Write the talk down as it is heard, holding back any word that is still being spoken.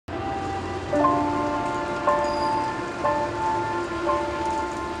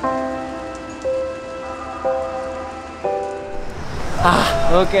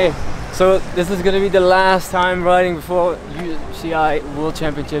Okay, so this is gonna be the last time riding before UCI World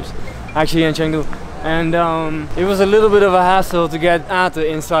Championships, actually in Chengdu. And it was a little bit of a hassle to get Ate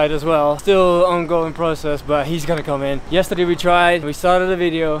inside as well. Still ongoing process, but he's gonna come in. Yesterday we tried, we started a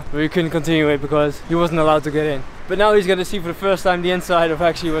video, but we couldn't continue it because he wasn't allowed to get in. But now he's gonna see for the first time the inside of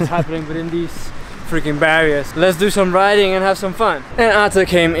actually what's happening within these freaking barriers. Let's do some riding and have some fun. And Ate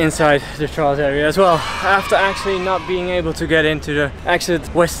came inside the trials area as well. After actually not being able to get into the exit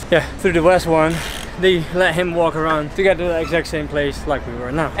west, through the west one, they let him walk around to get to the exact same place like we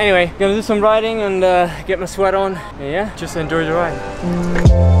were now. Anyway, gonna do some riding and get my sweat on. And yeah, just enjoy the ride.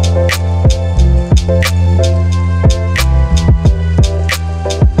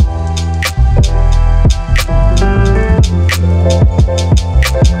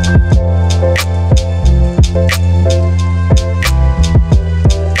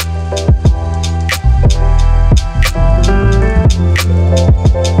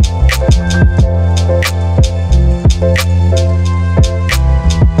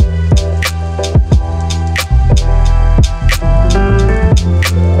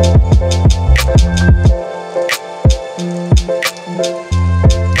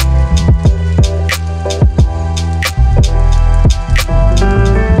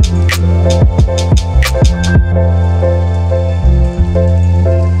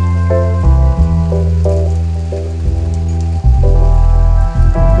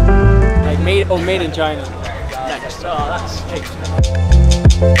 Made in China. Next. Oh, that's tasty.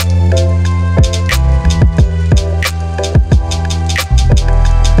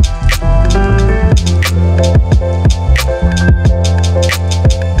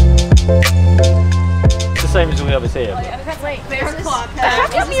 It's the same as we always here. Wait, how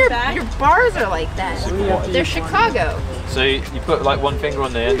come your bars are like that? They're Chicago. So you put like one finger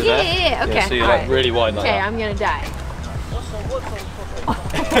on the end of there. Yeah, okay. Yeah, so you're like really wide like okay, that. I'm gonna die.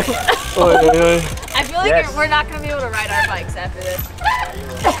 I feel like we're not gonna be able to ride our bikes after this.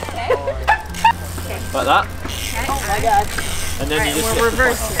 Okay. Like that. Okay. Oh my god. And then you just we're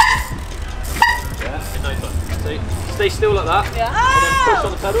reversing. So stay still like that. Yeah. And then push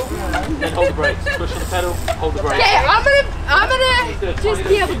on the pedal. And then hold the brakes. Push on the pedal. Hold the brakes. Okay, I'm gonna just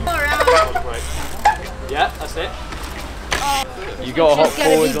be able to go around. Hold the brakes. Yeah, that's it. You got to hop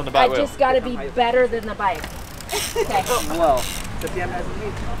forwards on the back wheel. I just gotta be better than the bike. Okay. Well.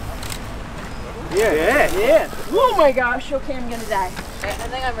 Yeah. Oh my gosh, okay, I'm gonna die. I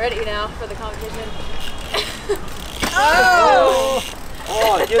think I'm ready now for the competition. Oh,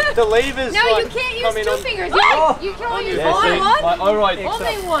 the levers. No, like, you can't use two fingers. You can only use yeah, only one. Like, all right,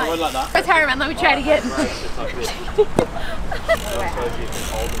 Only one. I would like that. Retirement, let me try it again.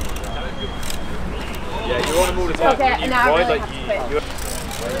 Yeah, you're on them all the time. Okay, you now ride I really like have to you.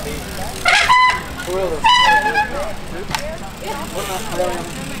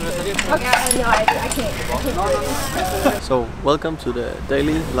 Okay, no, I can't. So, welcome to the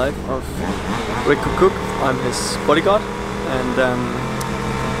daily life of Koekoek. I'm his bodyguard, and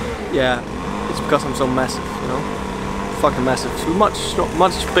yeah, it's because I'm so massive, you know, fucking massive. So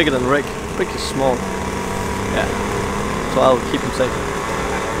much bigger than Rick. Rick is small. Yeah, so I'll keep him safe.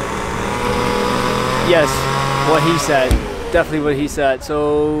 Yes, what he said. Definitely what he said.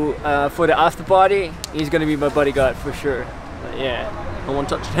 So for the after party, he's gonna be my bodyguard for sure. But yeah, No one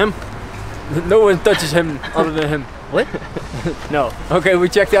touched him. no one touches him other than him. What? No. Okay, we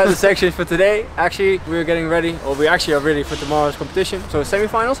checked out the sections for today. Actually, we're getting ready, or we actually are ready for tomorrow's competition. So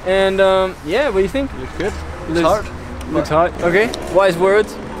semi-finals. And yeah, what do you think? Looks good. Looks hard. Looks hard. Okay, wise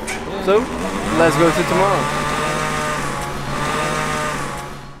words. So let's go to tomorrow.